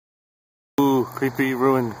creepy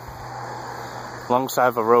ruin alongside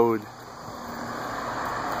of a road.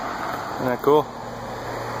 Isn't that cool?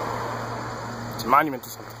 It's a monument to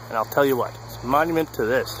something, and I'll tell you what, it's a monument to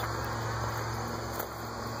this.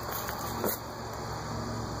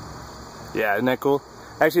 Yeah, isn't that cool?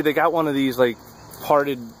 Actually, they got one of these like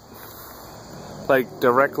parted like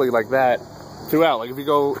directly like that throughout. Like if you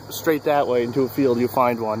go straight that way into a field, you'll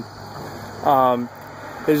find one.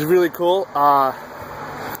 It's really cool.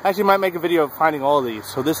 Actually, might make a video of finding all of these.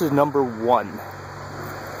 So this is number 1.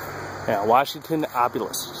 Yeah, Washington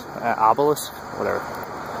obelisk. Obelisk? Whatever.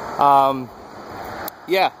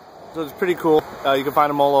 Yeah, so it's pretty cool. You can find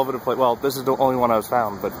them all over the place. Well, this is the only one I was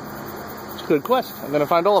found, but it's a good quest. I'm gonna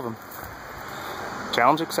find all of them.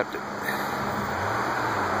 Challenge accepted.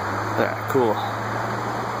 Yeah, cool.